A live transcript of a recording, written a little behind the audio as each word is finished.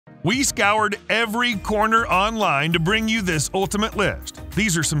We scoured every corner online to bring you this ultimate list.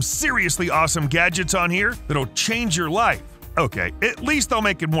 These are some seriously awesome gadgets on here that'll change your life. Okay, at least they'll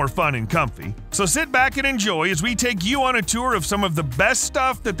make it more fun and comfy. So sit back and enjoy as we take you on a tour of some of the best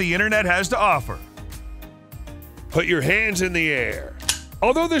stuff that the internet has to offer. Put your hands in the air.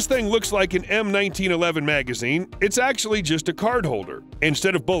 Although this thing looks like an M1911 magazine, it's actually just a card holder.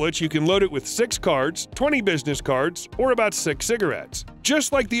 Instead of bullets, you can load it with 6 cards, 20 business cards, or about 6 cigarettes.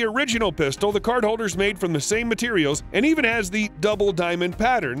 Just like the original pistol, the card holder's made from the same materials and even has the double diamond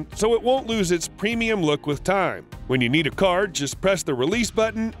pattern, so it won't lose its premium look with time. When you need a card, just press the release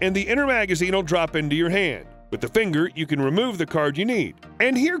button and the inner magazine will drop into your hand. With the finger, you can remove the card you need.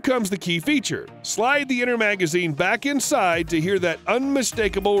 And here comes the key feature. Slide the inner magazine back inside to hear that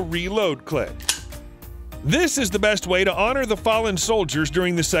unmistakable reload click. This is the best way to honor the fallen soldiers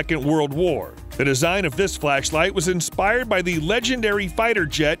during the Second World War. The design of this flashlight was inspired by the legendary fighter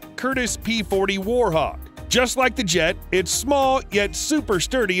jet Curtiss P-40 Warhawk. Just like the jet, it's small yet super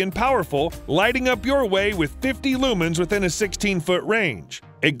sturdy and powerful, lighting up your way with 50 lumens within a 16-foot range.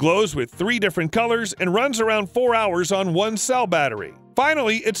 It glows with 3 different colors and runs around 4 hours on 1 cell battery.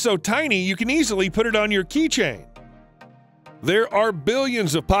 Finally, it's so tiny you can easily put it on your keychain. There are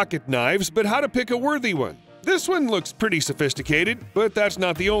billions of pocket knives, but how to pick a worthy one? This one looks pretty sophisticated, but that's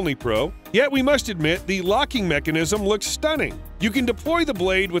not the only pro. Yet we must admit the locking mechanism looks stunning. You can deploy the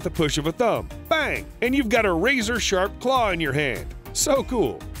blade with a push of a thumb. Bang! And you've got a razor-sharp claw in your hand. So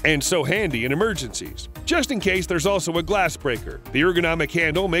cool. And so handy in emergencies. Just in case, there's also a glass breaker. The ergonomic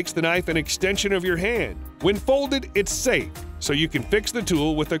handle makes the knife an extension of your hand. When folded, it's safe, so you can fix the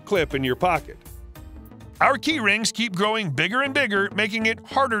tool with a clip in your pocket. Our key rings keep growing bigger and bigger, making it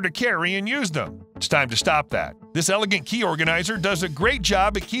harder to carry and use them. It's time to stop that. This elegant key organizer does a great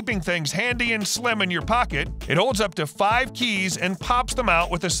job at keeping things handy and slim in your pocket. It holds up to 5 keys and pops them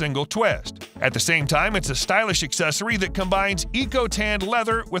out with a single twist. At the same time, it's a stylish accessory that combines eco-tanned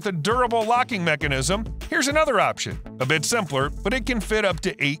leather with a durable locking mechanism. Here's another option. A bit simpler, but it can fit up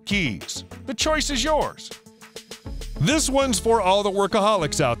to 8 keys. The choice is yours. This one's for all the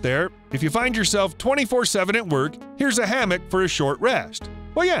workaholics out there. If you find yourself 24/7 at work, here's a hammock for a short rest.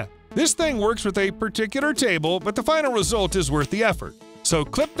 Well, yeah, this thing works with a particular table, but the final result is worth the effort. So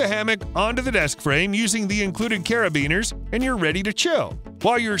clip the hammock onto the desk frame using the included carabiners, and you're ready to chill.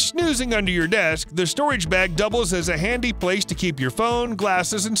 While you're snoozing under your desk, the storage bag doubles as a handy place to keep your phone,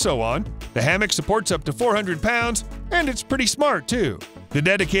 glasses, and so on. The hammock supports up to 400 pounds, and it's pretty smart too. The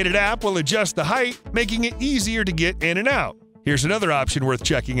dedicated app will adjust the height, making it easier to get in and out. Here's another option worth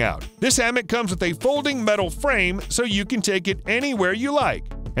checking out. This hammock comes with a folding metal frame so you can take it anywhere you like.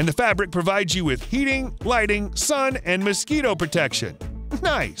 And the fabric provides you with heating, lighting, sun, and mosquito protection.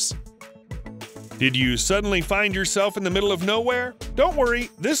 Nice! Did you suddenly find yourself in the middle of nowhere? Don't worry,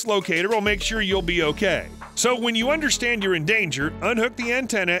 this locator will make sure you'll be okay. So when you understand you're in danger, unhook the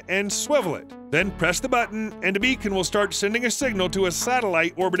antenna and swivel it. Then press the button and a beacon will start sending a signal to a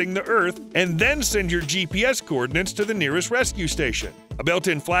satellite orbiting the Earth and then send your GPS coordinates to the nearest rescue station. A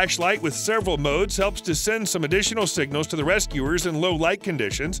built-in flashlight with several modes helps to send some additional signals to the rescuers in low light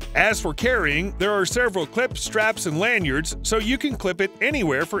conditions. As for carrying, there are several clips, straps, and lanyards so you can clip it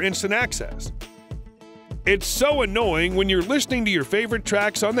anywhere for instant access. It's so annoying when you're listening to your favorite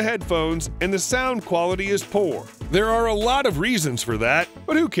tracks on the headphones and the sound quality is poor. There are a lot of reasons for that,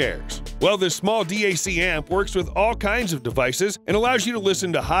 but who cares? Well, this small DAC amp works with all kinds of devices and allows you to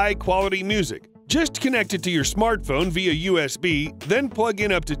listen to high-quality music. Just connect it to your smartphone via USB, then plug in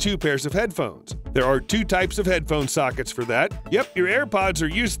up to 2 pairs of headphones. There are 2 types of headphone sockets for that. Yep, your AirPods are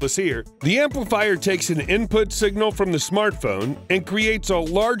useless here. The amplifier takes an input signal from the smartphone and creates a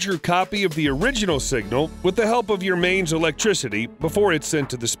larger copy of the original signal with the help of your mains electricity before it's sent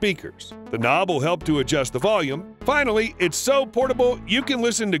to the speakers. The knob will help to adjust the volume. Finally, it's so portable you can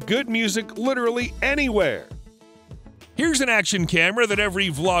listen to good music literally anywhere. Here's an action camera that every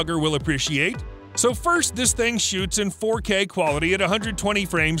vlogger will appreciate. So first, this thing shoots in 4K quality at 120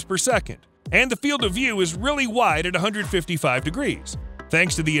 frames per second, and the field of view is really wide at 155 degrees.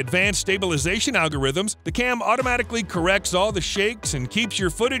 Thanks to the advanced stabilization algorithms, the cam automatically corrects all the shakes and keeps your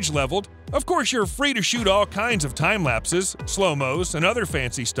footage leveled. Of course, you're free to shoot all kinds of time lapses, slow-mos, and other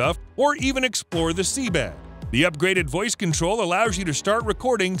fancy stuff, or even explore the seabed. The upgraded voice control allows you to start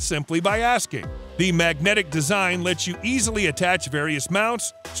recording simply by asking. The magnetic design lets you easily attach various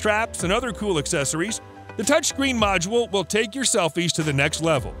mounts, straps, and other cool accessories. The touchscreen module will take your selfies to the next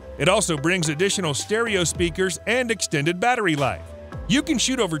level. It also brings additional stereo speakers and extended battery life. You can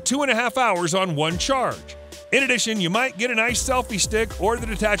shoot over 2.5 hours on one charge. In addition, you might get a nice selfie stick or the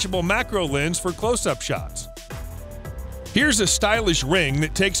detachable macro lens for close-up shots. Here's a stylish ring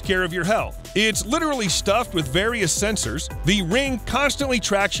that takes care of your health. It's literally stuffed with various sensors. The ring constantly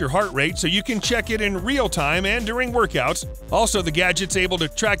tracks your heart rate so you can check it in real time and during workouts. Also, the gadget's able to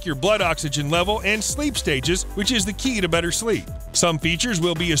track your blood oxygen level and sleep stages, which is the key to better sleep. Some features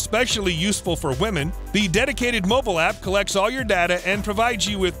will be especially useful for women. The dedicated mobile app collects all your data and provides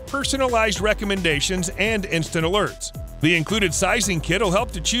you with personalized recommendations and instant alerts. The included sizing kit will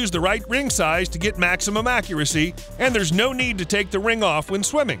help to choose the right ring size to get maximum accuracy, and there's no need to take the ring off when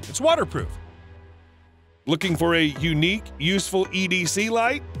swimming. It's waterproof. Looking for a unique, useful EDC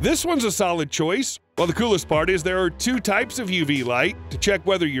light? This one's a solid choice. Well, the coolest part is there are two types of UV light to check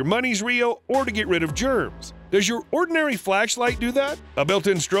whether your money's real or to get rid of germs. Does your ordinary flashlight do that? A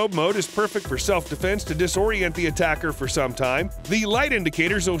built-in strobe mode is perfect for self-defense to disorient the attacker for some time. The light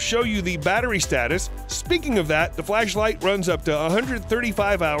indicators will show you the battery status. Speaking of that, the flashlight runs up to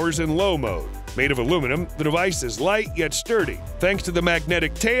 135 hours in low mode. Made of aluminum, the device is light yet sturdy. Thanks to the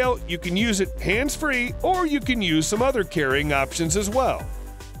magnetic tail, you can use it hands-free, or you can use some other carrying options as well.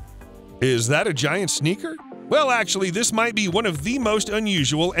 Is that a giant sneaker? Well, actually, this might be one of the most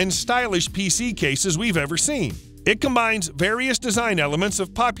unusual and stylish PC cases we've ever seen. It combines various design elements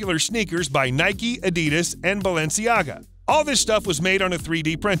of popular sneakers by Nike, Adidas, and Balenciaga. All this stuff was made on a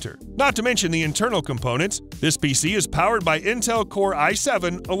 3D printer. Not to mention the internal components, this PC is powered by Intel Core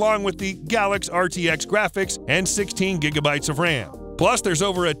i7 along with the Galax RTX graphics and 16 GB of RAM. Plus, there's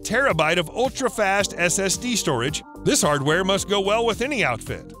over a terabyte of ultra-fast SSD storage. This hardware must go well with any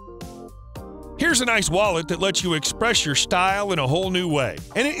outfit. Here's a nice wallet that lets you express your style in a whole new way.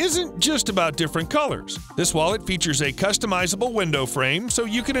 And it isn't just about different colors. This wallet features a customizable window frame so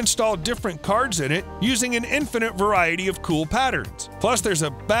you can install different cards in it using an infinite variety of cool patterns. Plus, there's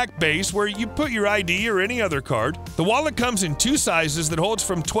a back base where you put your ID or any other card. The wallet comes in two sizes that holds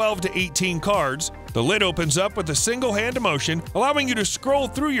from 12 to 18 cards. The lid opens up with a single hand motion, allowing you to scroll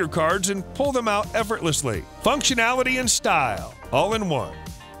through your cards and pull them out effortlessly. Functionality and style, all in one.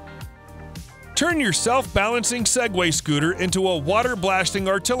 Turn your self-balancing Segway scooter into a water-blasting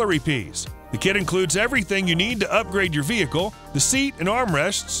artillery piece. The kit includes everything you need to upgrade your vehicle: the seat and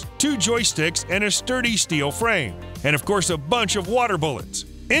armrests, 2 joysticks, and a sturdy steel frame. And of course, a bunch of water bullets.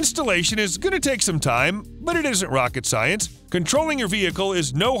 Installation is going to take some time, but it isn't rocket science. Controlling your vehicle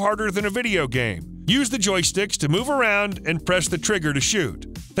is no harder than a video game. Use the joysticks to move around and press the trigger to shoot.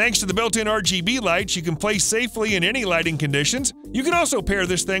 Thanks to the built-in RGB lights you can play safely in any lighting conditions. You can also pair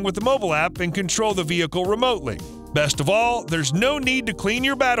this thing with the mobile app and control the vehicle remotely. Best of all, there's no need to clean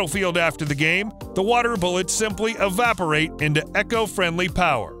your battlefield after the game. The water bullets simply evaporate into eco-friendly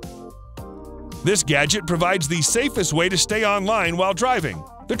power. This gadget provides the safest way to stay online while driving.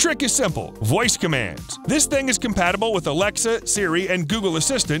 The trick is simple: voice commands. This thing is compatible with Alexa, Siri, and Google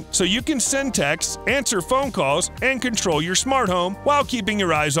Assistant, so you can send texts, answer phone calls, and control your smart home while keeping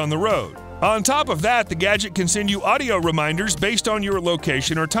your eyes on the road. On top of that, the gadget can send you audio reminders based on your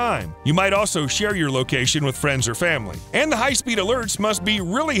location or time. You might also share your location with friends or family. And the high-speed alerts must be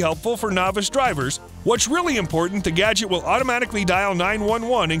really helpful for novice drivers. What's really important, the gadget will automatically dial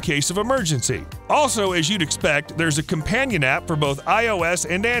 911 in case of emergency. Also, as you'd expect, there's a companion app for both iOS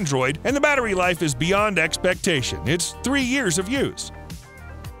and Android, and the battery life is beyond expectation. It's 3 years of use.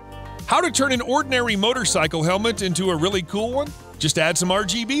 How to turn an ordinary motorcycle helmet into a really cool one? Just add some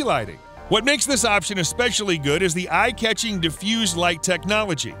RGB lighting. What makes this option especially good is the eye-catching diffused light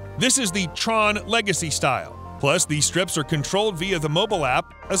technology. This is the Tron Legacy style. Plus, these strips are controlled via the mobile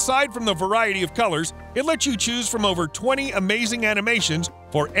app. Aside from the variety of colors, it lets you choose from over 20 amazing animations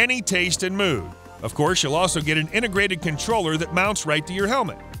for any taste and mood. Of course, you'll also get an integrated controller that mounts right to your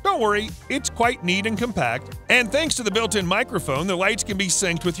helmet. Don't worry, it's quite neat and compact. And thanks to the built-in microphone, the lights can be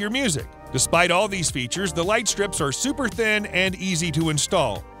synced with your music. Despite all these features, the light strips are super thin and easy to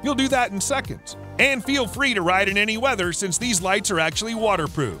install. You'll do that in seconds. And feel free to ride in any weather since these lights are actually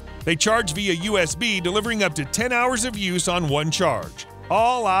waterproof. They charge via USB, delivering up to 10 hours of use on one charge.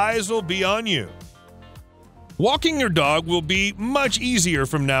 All eyes will be on you. Walking your dog will be much easier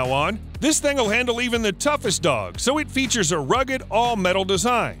from now on. This thing will handle even the toughest dog, so it features a rugged all-metal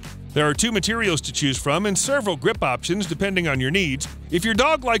design. There are 2 materials to choose from and several grip options depending on your needs. If your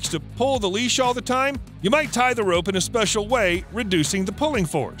dog likes to pull the leash all the time, you might tie the rope in a special way, reducing the pulling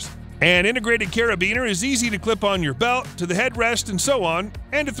force. An integrated carabiner is easy to clip on your belt, to the headrest, and so on,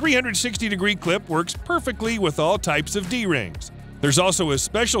 and a 360-degree clip works perfectly with all types of D-rings. There's also a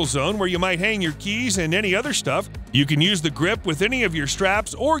special zone where you might hang your keys and any other stuff. You can use the grip with any of your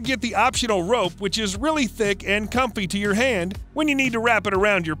straps or get the optional rope, which is really thick and comfy to your hand when you need to wrap it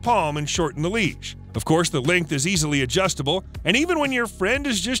around your palm and shorten the leash. Of course, the length is easily adjustable, and even when your friend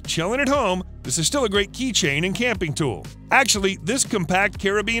is just chilling at home, this is still a great keychain and camping tool. Actually, this compact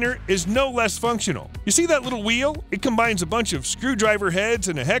carabiner is no less functional. You see that little wheel? It combines a bunch of screwdriver heads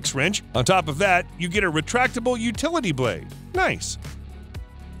and a hex wrench. On top of that, you get a retractable utility blade. Nice.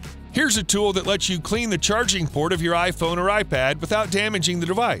 Here's a tool that lets you clean the charging port of your iPhone or iPad without damaging the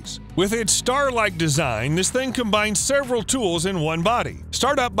device. With its star-like design, this thing combines several tools in one body.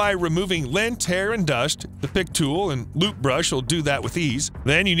 Start out by removing lint, hair, and dust. The pick tool and loop brush will do that with ease.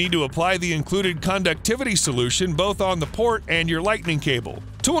 Then you need to apply the included conductivity solution both on the port and your lightning cable.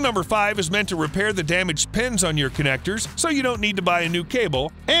 Tool number 5 is meant to repair the damaged pins on your connectors, so you don't need to buy a new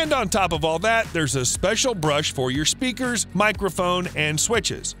cable. And on top of all that, there's a special brush for your speakers, microphone, and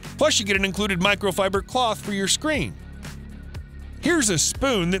switches. Plus, you get an included microfiber cloth for your screen. Here's a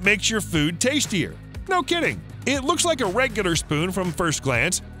spoon that makes your food tastier. No kidding. It looks like a regular spoon from first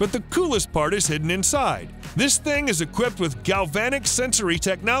glance, but the coolest part is hidden inside. This thing is equipped with galvanic sensory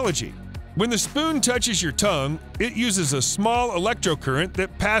technology. When the spoon touches your tongue, it uses a small electrocurrent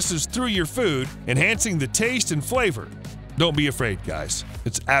that passes through your food, enhancing the taste and flavor. Don't be afraid, guys.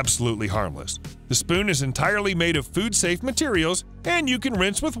 It's absolutely harmless. The spoon is entirely made of food-safe materials, and you can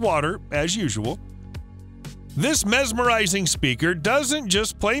rinse with water, as usual. This mesmerizing speaker doesn't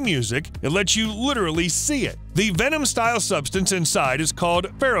just play music, it lets you literally see it. The venom-style substance inside is called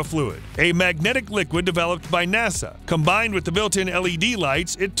ferrofluid, a magnetic liquid developed by NASA. Combined with the built-in LED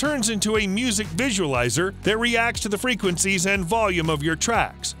lights, it turns into a music visualizer that reacts to the frequencies and volume of your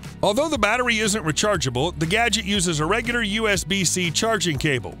tracks. Although the battery isn't rechargeable, the gadget uses a regular USB-C charging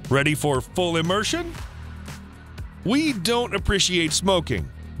cable. Ready for full immersion? We don't appreciate smoking.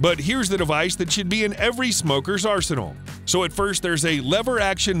 But here's the device that should be in every smoker's arsenal. So at first, there's a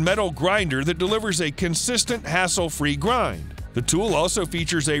lever-action metal grinder that delivers a consistent, hassle-free grind. The tool also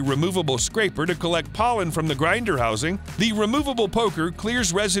features a removable scraper to collect pollen from the grinder housing. The removable poker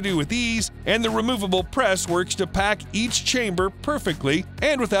clears residue with ease, and the removable press works to pack each chamber perfectly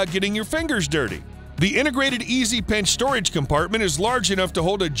and without getting your fingers dirty. The integrated Easy Pinch storage compartment is large enough to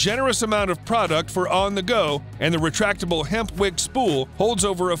hold a generous amount of product for on the go, and the retractable hemp wick spool holds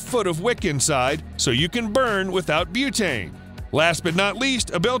over a foot of wick inside, so you can burn without butane. Last but not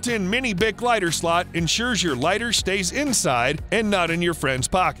least, a built-in mini Bic lighter slot ensures your lighter stays inside and not in your friend's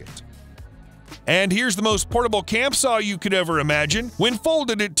pocket. And here's the most portable camp saw you could ever imagine. When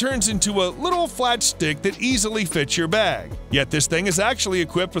folded, it turns into a little flat stick that easily fits your bag. Yet this thing is actually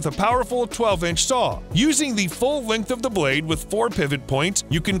equipped with a powerful 12-inch saw. Using the full length of the blade with 4 pivot points,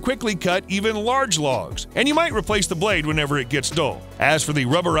 you can quickly cut even large logs, and you might replace the blade whenever it gets dull. As for the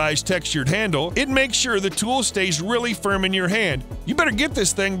rubberized textured handle, it makes sure the tool stays really firm in your hand. You better get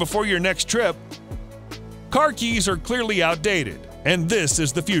this thing before your next trip. Car keys are clearly outdated, and this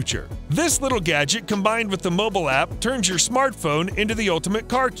is the future. This little gadget combined with the mobile app turns your smartphone into the ultimate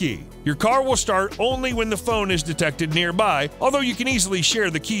car key. Your car will start only when the phone is detected nearby, although you can easily share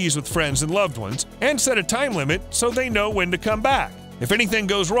the keys with friends and loved ones, and set a time limit so they know when to come back. If anything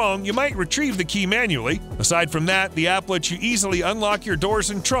goes wrong, you might retrieve the key manually. Aside from that, the app lets you easily unlock your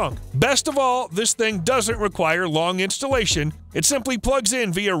doors and trunk. Best of all, this thing doesn't require long installation. It simply plugs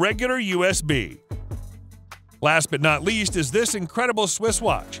in via regular USB. Last but not least is this incredible Swiss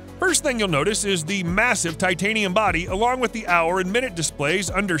watch. First thing you'll notice is the massive titanium body along with the hour and minute displays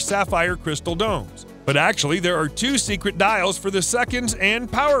under sapphire crystal domes. But actually, there are 2 secret dials for the seconds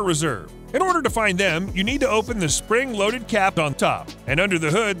and power reserve. In order to find them, you need to open the spring-loaded cap on top. And under the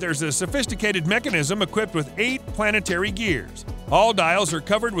hood, there's a sophisticated mechanism equipped with 8 planetary gears. All dials are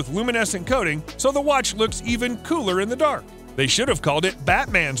covered with luminescent coating, so the watch looks even cooler in the dark. They should have called it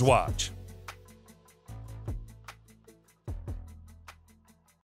Batman's watch.